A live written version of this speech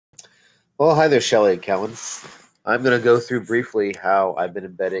Well, hi there, Shelley and Kellen. I'm going to go through briefly how I've been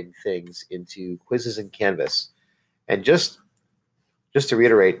embedding things into quizzes in Canvas. And just to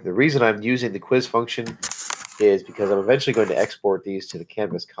reiterate, the reason I'm using the quiz function is because I'm eventually going to export these to the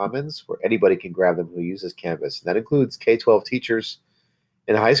Canvas Commons where anybody can grab them who uses Canvas. And that includes K-12 teachers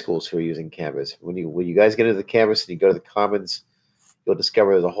in high schools who are using Canvas. When you guys get into the Canvas and you go to the Commons, you'll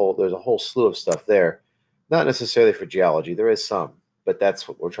discover there's a whole slew of stuff there. Not necessarily for geology, there is some, but that's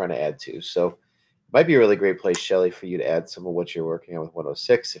what we're trying to add to. So might be a really great place, Shelley, for you to add some of what you're working on with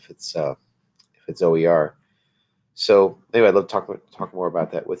 106 if it's OER. So anyway, I'd love to talk more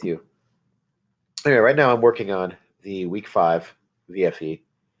about that with you. Anyway, right now I'm working on the week 5 VFE,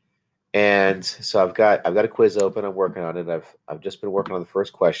 and so I've got a quiz open. I'm working on it. I've just been working on the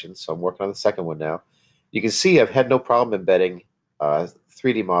first question, so I'm working on the second one now. You can see I've had no problem embedding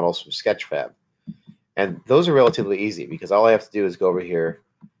 3D models from Sketchfab, and those are relatively easy because all I have to do is go over here,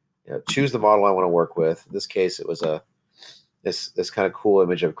 choose the model I want to work with. In this case, it was this kind of cool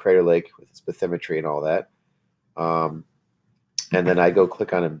image of Crater Lake with its bathymetry and all that. And then I go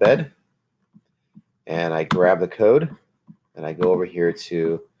click on embed, and I grab the code, and I go over here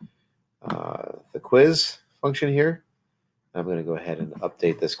to the quiz function here. I'm going to go ahead and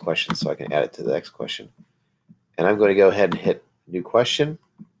update this question so I can add it to the next question. And I'm going to go ahead and hit new question.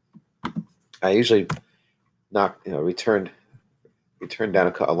 I usually return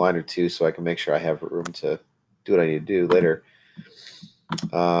down a line or two so I can make sure I have room to do what I need to do later.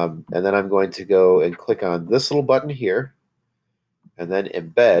 And then I'm going to go and click on this little button here, and then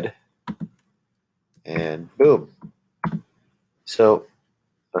embed, and boom. So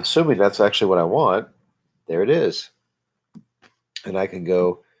assuming that's actually what I want, there it is. And I can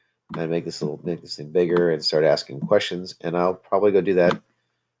go and make this thing bigger and start asking questions, and I'll probably go do that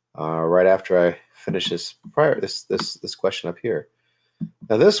right after I finish this question up here.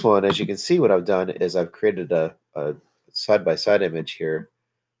 Now this one, as you can see, what I've done is I've created a side-by-side image here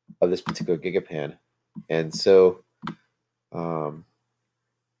of this particular GigaPan. And so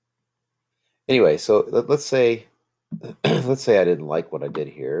anyway, so let's say I didn't like what I did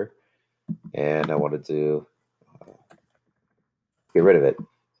here and I wanted to get rid of it.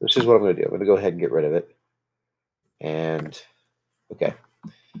 This is what I'm going to do. I'm going to go ahead and get rid of it. And okay,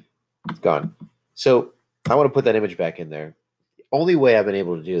 it's gone. So I want to put that image back in there. The only way I've been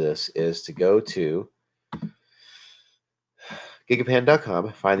able to do this is to go to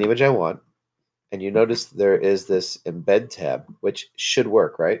gigapan.com, find the image I want, and you notice there is this embed tab, which should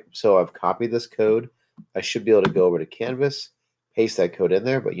work, right? So I've copied this code. I should be able to go over to Canvas, paste that code in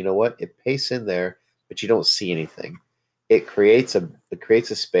there, but you know what? It pastes in there, but you don't see anything. It creates a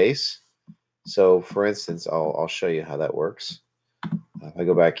space. So for instance, I'll show you how that works. If I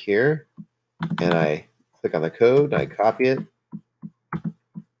go back here and I click on the code, I copy it,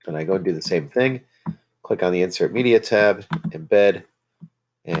 and I go and do the same thing. Click on the Insert Media tab, embed,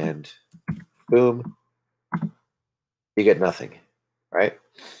 and boom, you get nothing, right?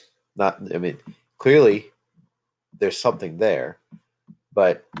 Clearly there's something there,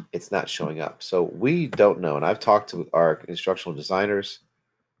 but it's not showing up. So we don't know, and I've talked to our instructional designers.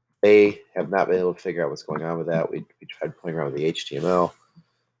 They have not been able to figure out what's going on with that. We tried playing around with the HTML.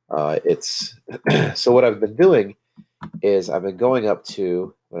 So what I've been doing is I've been going up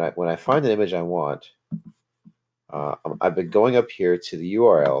to, when I find an image I want, I've been going up here to the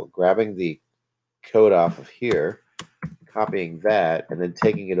URL, grabbing the code off of here, copying that, and then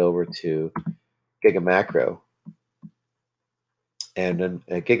taking it over to Gigamacro. And then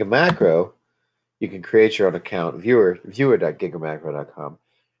at Gigamacro, you can create your own account, viewer.gigamacro.com.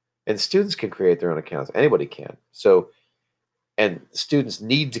 And students can create their own accounts. Anybody can. And students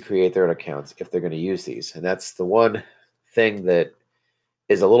need to create their own accounts if they're going to use these. And that's the one thing that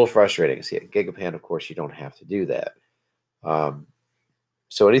is a little frustrating. See, at GigaPan, of course, you don't have to do that.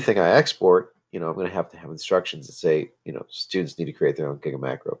 So anything I export, I'm going to have instructions that say, students need to create their own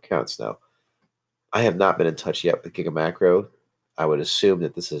Gigamacro accounts. Now, I have not been in touch yet with Gigamacro. I would assume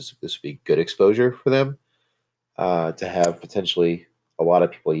that this would be good exposure for them to have potentially a lot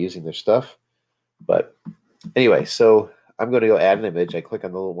of people using their stuff. But anyway, so I'm going to go add an image. I click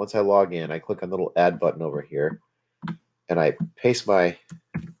on once I log in, I click on the little add button over here, and I paste my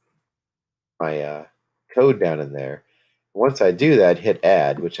code down in there. Once I do that, hit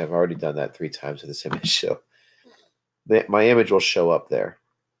add, which I've already done that 3 times with this image. So my image will show up there.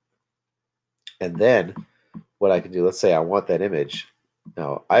 And then what I can do, let's say I want that image.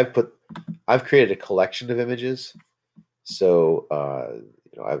 Now I've created a collection of images. So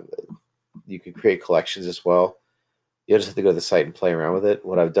you can create collections as well. You just have to go to the site and play around with it.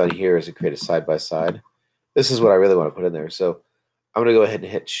 What I've done here is to create a side-by-side. This is what I really want to put in there. So I'm going to go ahead and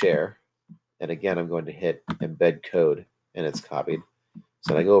hit share. And again, I'm going to hit embed code, and it's copied.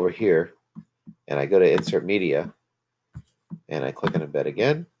 So I go over here, and I go to insert media, and I click on embed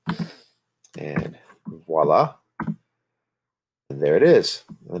again, and voila. And there it is.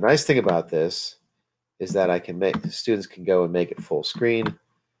 The nice thing about this is that I can make students can go and make it full screen,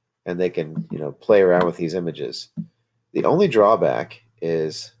 and they can play around with these images. The only drawback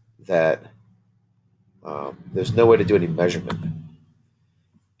is that there's no way to do any measurement,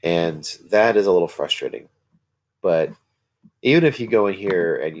 and that is a little frustrating. But even if you go in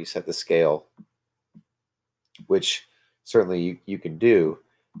here and you set the scale, which certainly you can do,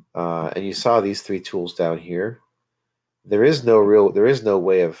 and you saw these three tools down here, there is no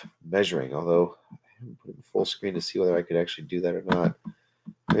way of measuring. Although I haven't put it in full screen to see whether I could actually do that or not.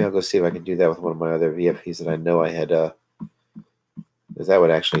 Maybe I'll go see if I can do that with one of my other VFPs that I know I had, because that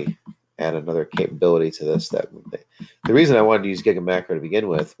would actually add another capability to this. The reason I wanted to use Gigamacro to begin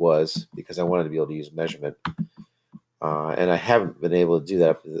with was because I wanted to be able to use measurement, and I haven't been able to do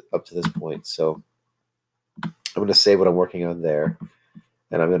that up to this point. So I'm going to save what I'm working on there,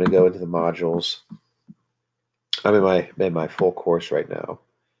 and I'm going to go into the modules. I'm in my full course right now.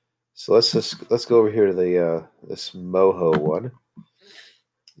 So let's go over here to the this Moho one.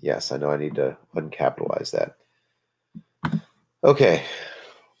 Yes, I know I need to uncapitalize that. Okay.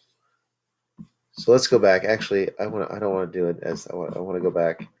 So let's go back. Actually, I don't want to do it as I want to go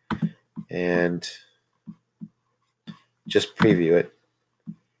back and just preview it.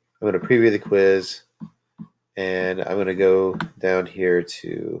 I'm going to preview the quiz, and I'm going to go down here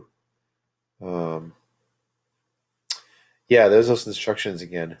to there's those instructions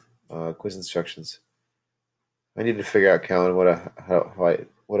again, quiz instructions. I need to figure out, Callan,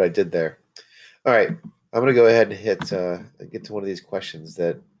 what I did there. All right, I'm going to go ahead and get to one of these questions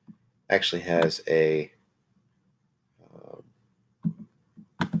that actually has a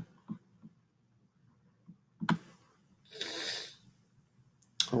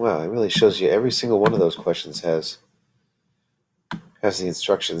wow, it really shows you every single one of those questions has the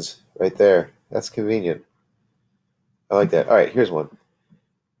instructions right there. That's convenient. I like that. All right, here's one.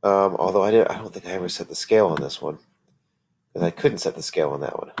 Although I don't think I ever set the scale on this one, because I couldn't set the scale on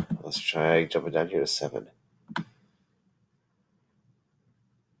that one. Let's try jumping down here to 7.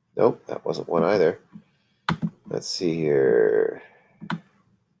 Nope, that wasn't one either. Let's see here.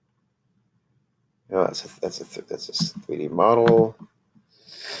 No, that's a 3D model.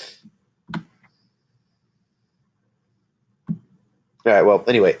 All right. Well,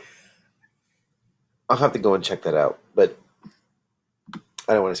 anyway, I'll have to go and check that out, but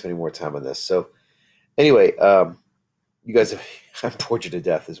I don't want to spend any more time on this. So, anyway, you guys I've bored you to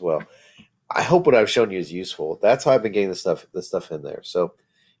death as well. I hope what I've shown you is useful. That's how I've been getting this stuff in there. So,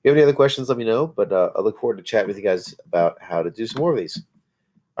 if you have any other questions, let me know. But I look forward to chatting with you guys about how to do some more of these.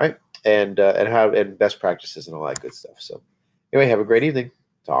 All right, and best practices and all that good stuff. So, anyway, have a great evening.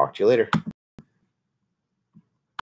 Talk to you later.